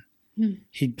everyone.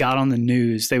 He got on the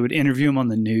news. They would interview him on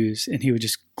the news, and he would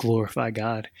just glorify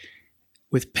God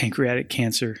with pancreatic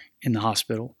cancer in the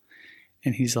hospital.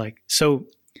 And he's like, so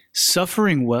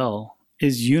suffering well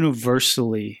is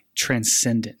universally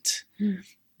transcendent.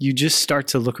 You just start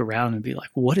to look around and be like,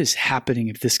 what is happening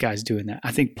if this guy's doing that?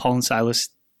 I think Paul and Silas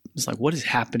was like, what is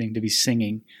happening to be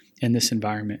singing in this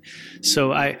environment?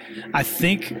 So I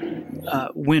think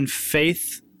when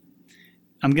faith,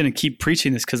 I'm going to keep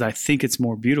preaching this because I think it's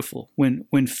more beautiful.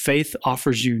 When faith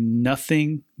offers you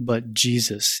nothing but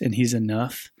Jesus and he's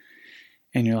enough,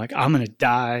 and you're like, I'm going to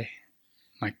die,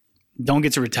 like, don't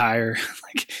get to retire.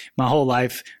 Like, my whole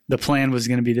life, the plan was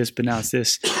going to be this, but now it's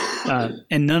this.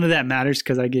 And none of that matters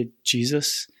because I get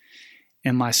Jesus,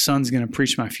 and my son's going to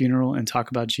preach my funeral and talk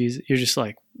about Jesus. You're just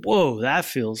like, whoa, that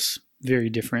feels very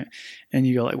different. And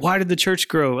you go like, why did the church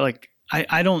grow? Like,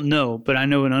 I don't know, but I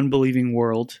know an unbelieving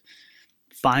world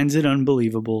finds it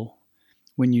unbelievable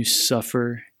when you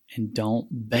suffer and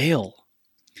don't bail,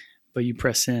 but you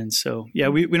press in. So yeah,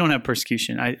 we don't have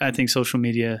persecution. I think social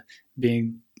media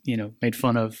being, made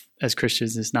fun of as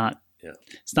Christians is not,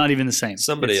 it's not even the same.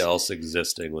 Somebody else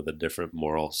existing with a different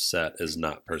moral set is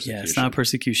not persecution. Yeah, it's not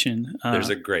persecution. There's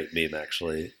a great meme,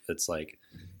 actually. It's like,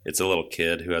 it's a little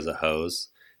kid who has a hose,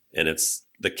 and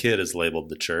the kid is labeled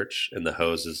the church, and the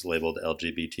hose is labeled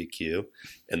LGBTQ,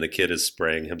 and the kid is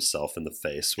spraying himself in the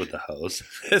face with the hose.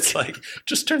 It's like,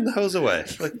 just turn the hose away.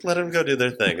 Like, let them go do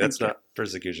their thing. That's not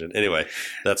persecution. Anyway,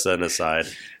 that's an aside.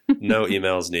 No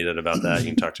emails needed about that. You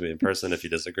can talk to me in person if you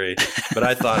disagree. But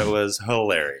I thought it was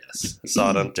hilarious. I saw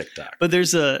it on TikTok. But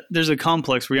there's a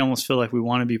complex where you almost feel like we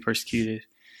want to be persecuted.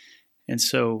 And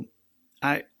so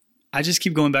I just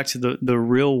keep going back to the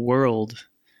real world.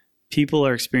 People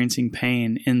are experiencing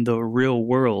pain in the real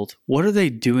world. What are they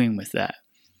doing with that?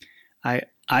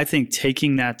 I think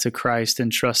taking that to Christ and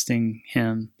trusting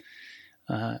him,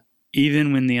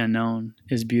 even when the unknown,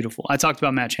 is beautiful. I talked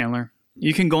about Matt Chandler.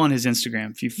 You can go on his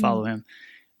Instagram if you follow him.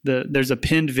 There's a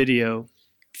pinned video.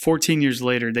 14 years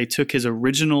later, they took his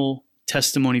original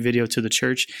testimony video to the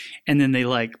church, and then they,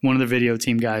 like, one of the video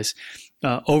team guys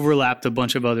overlapped a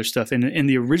bunch of other stuff. And in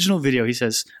the original video, he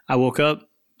says, I woke up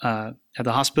at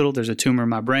the hospital. There's a tumor in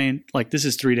my brain. Like, this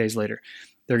is 3 days later.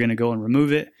 They're going to go and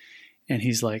remove it. And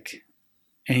he's like,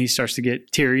 and he starts to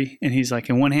get teary. And he's like,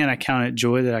 in one hand, I count it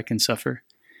joy that I can suffer.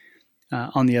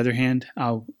 On the other hand,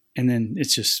 and then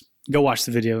it's just, go watch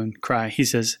the video and cry. He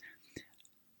says,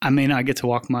 I may not get to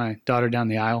walk my daughter down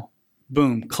the aisle.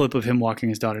 Boom, clip of him walking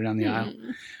his daughter down the aisle.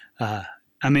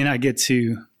 I may not get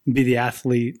to be the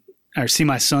athlete or see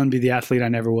my son be the athlete I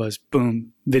never was.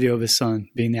 Boom, video of his son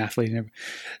being the athlete he never.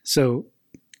 So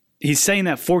he's saying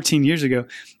that 14 years ago.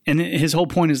 And his whole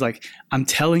point is like, I'm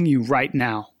telling you right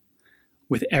now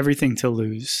with everything to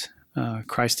lose,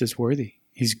 Christ is worthy.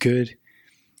 He's good.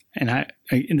 And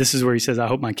and this is where he says, I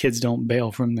hope my kids don't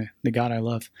bail from the God I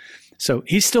love. So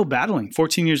he's still battling.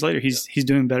 14 years later, he's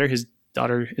doing better. His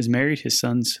daughter is married. His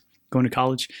son's going to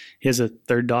college. He has a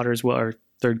third daughter as well, or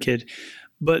third kid.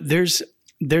 But there's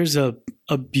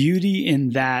a beauty in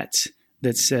that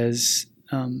says,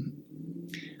 I'm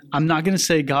not going to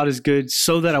say God is good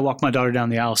so that I walk my daughter down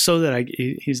the aisle, so that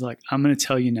he's like, I'm going to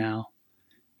tell you now,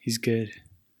 he's good,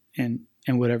 and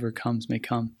whatever comes may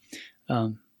come.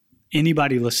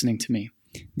 Anybody listening to me,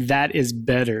 that is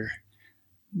better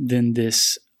than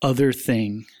this other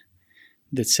thing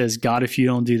that says, God, if you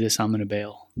don't do this, I'm going to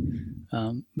bail.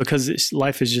 Because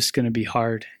life is just going to be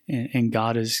hard, and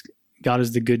God is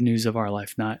the good news of our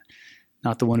life, not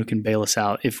the one who can bail us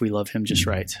out if we love him just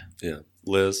right. Yeah.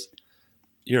 Liz,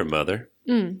 you're a mother.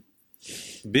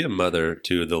 Be a mother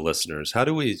to the listeners. How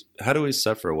do we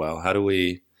suffer well? How do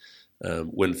we,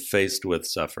 when faced with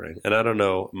suffering? And I don't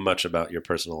know much about your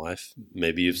personal life.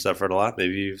 Maybe you've suffered a lot.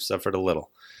 Maybe you've suffered a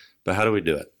little. But how do we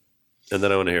do it? And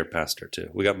then I want to hear pastor too.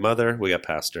 We got mother, we got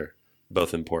pastor,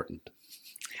 both important.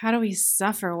 How do we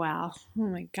suffer well? Oh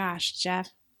my gosh,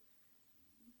 Jeff.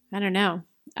 I don't know.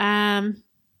 I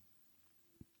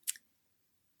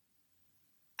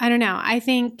don't know. I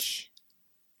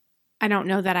don't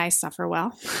know that I suffer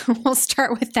well. We'll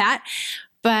start with that.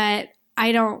 But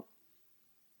I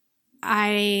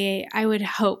would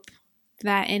hope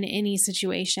that in any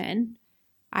situation,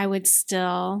 I would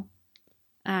still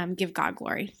give God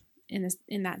glory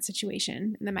in that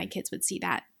situation, and that my kids would see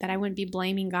that I wouldn't be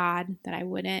blaming God, that I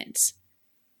wouldn't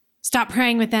stop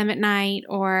praying with them at night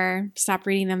or stop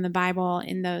reading them the Bible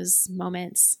in those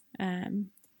moments,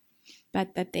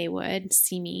 but that they would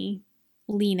see me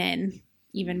lean in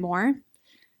even more.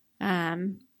 I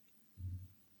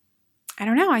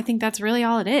don't know. I think that's really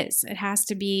all it is. It has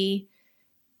to be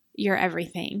your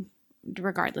everything,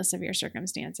 regardless of your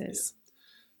circumstances.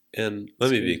 And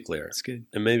let me be clear. That's good.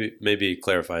 And maybe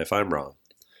clarify if I'm wrong.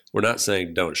 We're not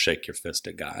saying don't shake your fist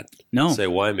at God. No. Say,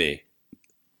 why me?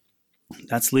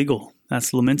 That's legal.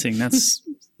 That's lamenting. That's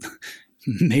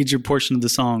major portion of the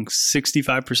songs.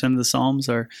 65% of the Psalms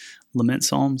are lament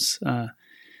Psalms. I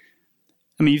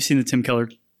mean, you've seen the Tim Keller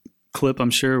clip,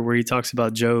 I'm sure, where he talks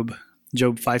about Job.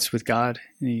 Job fights with God,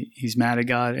 and he's mad at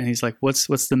God, and he's like, what's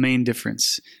the main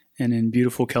difference? And in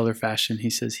beautiful Keller fashion, he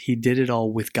says, he did it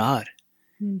all with God.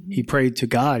 Mm-hmm. He prayed to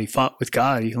God. He fought with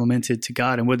God. He lamented to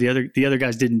God. And what the other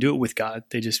guys didn't do it with God.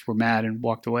 They just were mad and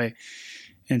walked away.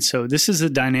 And so this is a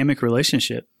dynamic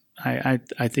relationship. I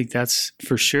think that's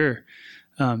for sure.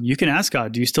 You can ask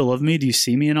God, do you still love me? Do you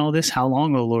see me in all this? How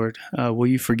long, O Lord? Will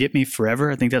you forget me forever?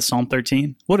 I think that's Psalm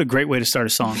 13. What a great way to start a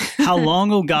song. How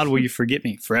long, O God, will you forget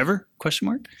me? Forever? ?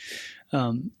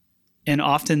 And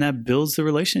often that builds the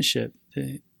relationship.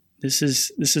 This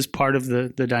is part of the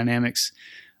dynamics.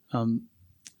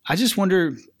 I just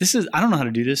wonder, I don't know how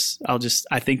to do this.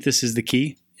 I think this is the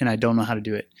key, and I don't know how to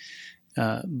do it.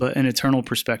 But an eternal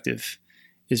perspective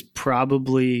is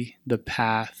probably the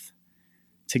path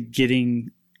to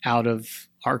getting out of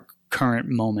our current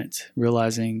moment,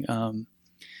 realizing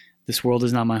this world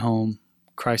is not my home.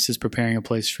 Christ is preparing a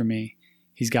place for me.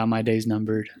 He's got my days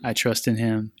numbered. I trust in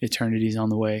him. Eternity's on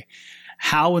the way.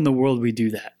 How in the world we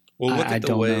do that? Well, look at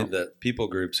the way that people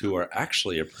groups who are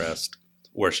actually oppressed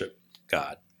worship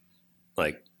God.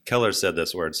 Like Keller said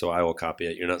this word, so I will copy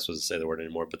it. You're not supposed to say the word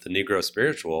anymore, but the Negro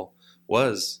spiritual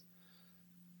was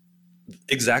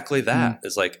exactly that.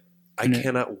 It's like, I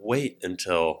cannot wait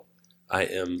until I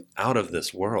am out of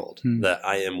this world, that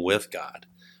I am with God.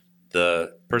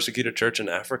 The persecuted church in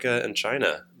Africa and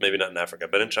China, maybe not in Africa,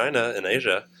 but in China and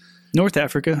Asia. North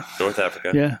Africa.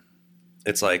 Yeah.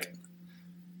 It's like,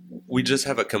 we just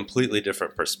have a completely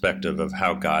different perspective of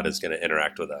how God is going to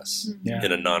interact with us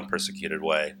in a non-persecuted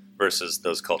way versus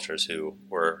those cultures who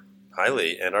were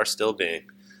highly and are still being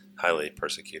highly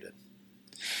persecuted.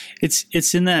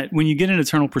 It's in that when you get an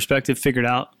eternal perspective figured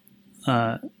out,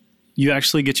 you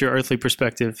actually get your earthly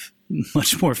perspective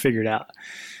much more figured out.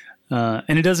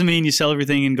 And it doesn't mean you sell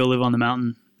everything and go live on the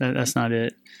mountain. That's not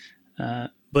it.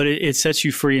 But it sets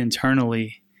you free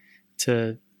internally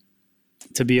to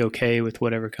be okay with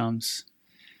whatever comes.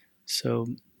 So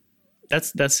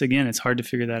that's again, it's hard to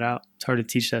figure that out. It's hard to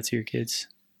teach that to your kids.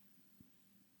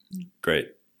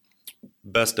 Great.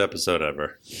 Best episode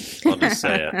ever. I'll just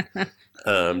say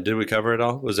it. Did we cover it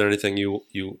all? Was there anything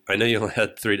I know you only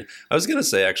had 3. I was going to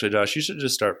say, actually, Josh, you should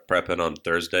just start prepping on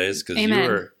Thursdays because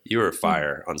you were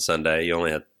fire on Sunday. You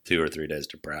only had 2 or 3 days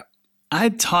to prep. I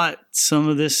taught some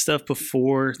of this stuff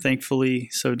before, thankfully.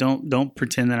 So don't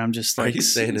pretend that I'm just like. Are you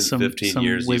saying in 15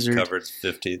 years wizard. You've covered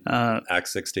 15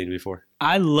 Acts 16 before?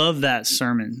 I love that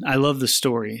sermon. I love the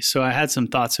story. So I had some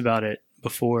thoughts about it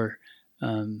before,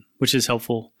 which is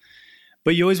helpful.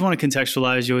 But you always want to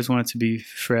contextualize. You always want it to be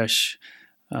fresh.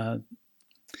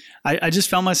 I just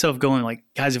found myself going like,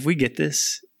 guys, if we get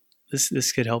this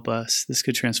could help us. This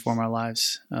could transform our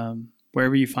lives.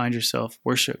 Wherever you find yourself,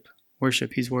 worship.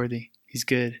 He's worthy. He's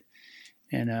good.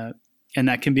 And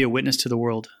that can be a witness to the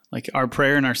world. Like our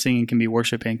prayer and our singing can be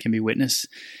worship and can be witness.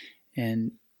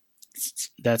 And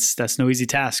that's no easy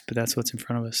task, but that's what's in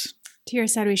front of us. Tira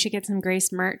said we should get some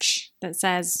Grace merch that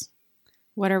says,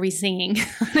 "What are we singing?"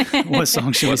 What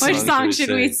song should we sing? What song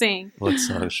should we sing? What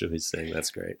song should we sing?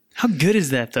 That's great. How good is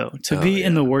that though? To be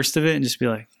in the worst of it and just be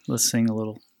like, let's sing a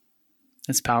little.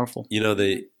 That's powerful. You know,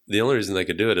 the only reason they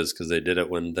could do it is because they did it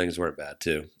when things weren't bad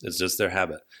too. It's just their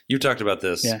habit. You've talked about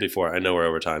this before. I know we're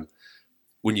over time.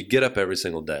 When you get up every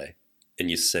single day and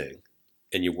you sing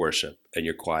and you worship and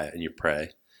you're quiet and you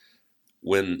pray,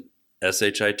 when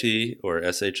SHIT or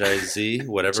SHIZ,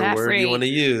 whatever word you want to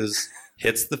use,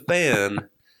 hits the fan,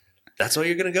 that's what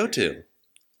you're going to go to.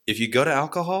 If you go to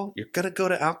alcohol, you're going to go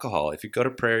to alcohol. If you go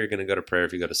to prayer, you're going to go to prayer.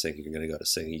 If you go to singing, you're going to go to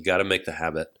singing. You got to make the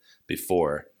habit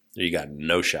before. You got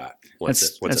no shot.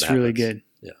 Once that's really good.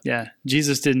 Yeah.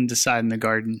 Jesus didn't decide in the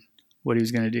garden what he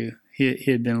was going to do. He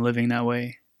had been living that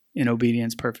way in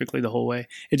obedience perfectly the whole way.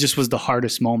 It just was the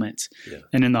hardest moment. Yeah.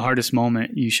 And in the hardest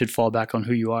moment, you should fall back on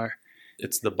who you are.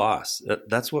 It's the boss.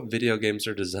 That's what video games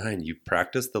are designed. You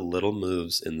practice the little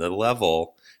moves in the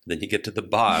level, and then you get to the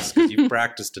boss because you've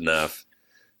practiced enough.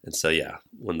 And so,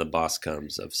 when the boss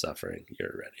comes of suffering,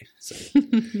 you're ready. So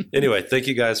anyway, thank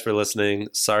you guys for listening.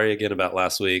 Sorry again about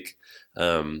last week.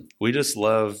 We just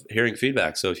love hearing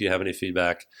feedback. So if you have any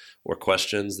feedback or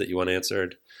questions that you want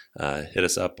answered, hit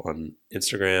us up on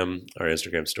Instagram. Our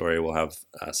Instagram story will have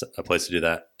a place to do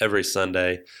that every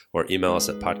Sunday, or email us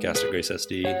at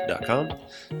podcast@gracesd.com.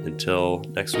 Until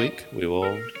next week, we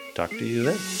will talk to you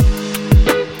then.